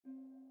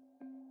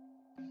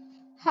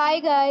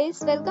Hi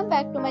guys, welcome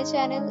back to my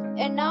channel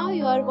and now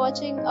you are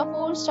watching a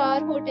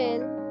 4-star hotel.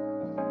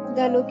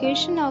 The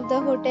location of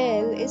the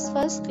hotel is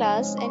first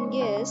class and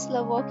guests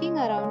love walking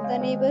around the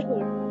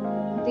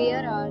neighborhood.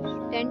 There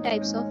are 10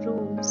 types of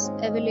rooms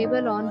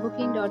available on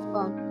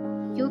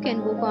booking.com. You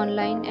can book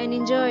online and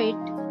enjoy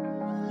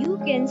it. You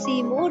can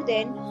see more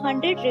than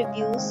 100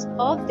 reviews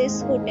of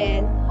this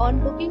hotel on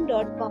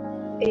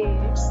booking.com.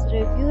 Its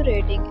review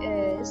rating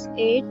is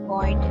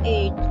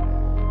 8.8.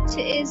 Which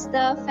is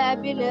the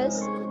fabulous.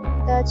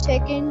 The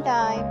check-in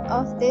time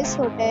of this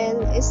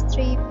hotel is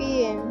 3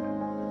 p.m.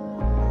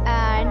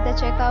 and the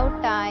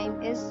checkout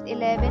time is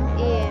 11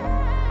 a.m.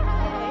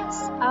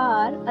 Pets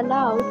are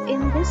allowed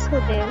in this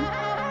hotel.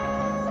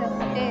 The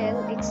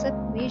hotel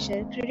accepts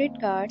major credit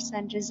cards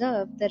and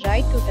reserves the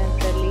right to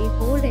temporarily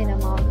hold an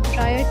amount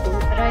prior to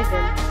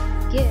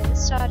arrival.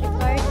 Guests are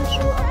required to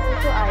show a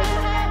photo ID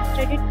and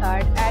credit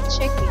card at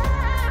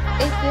check-in.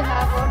 If you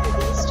have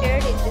already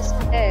stayed in this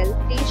hotel,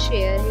 please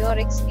share your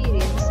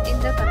experience in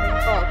the comment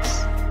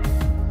box.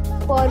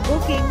 For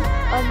booking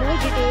or more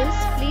details,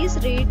 please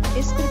read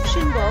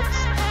description box.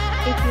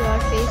 If you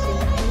are facing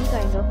any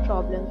kind of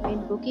problem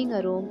in booking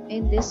a room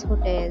in this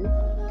hotel,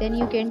 then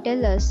you can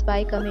tell us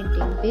by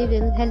commenting. We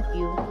will help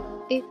you.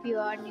 If you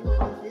are new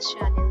on this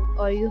channel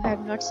or you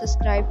have not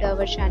subscribed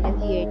our channel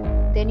yet,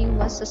 then you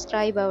must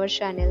subscribe our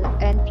channel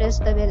and press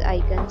the bell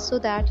icon so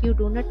that you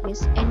do not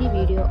miss any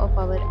video of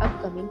our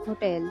upcoming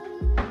hotel.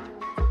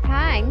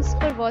 Thanks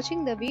for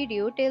watching the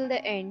video till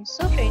the end.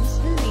 So friends,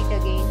 will meet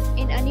again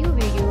in a new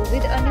video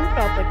with a new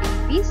property.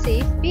 Be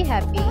safe, be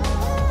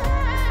happy.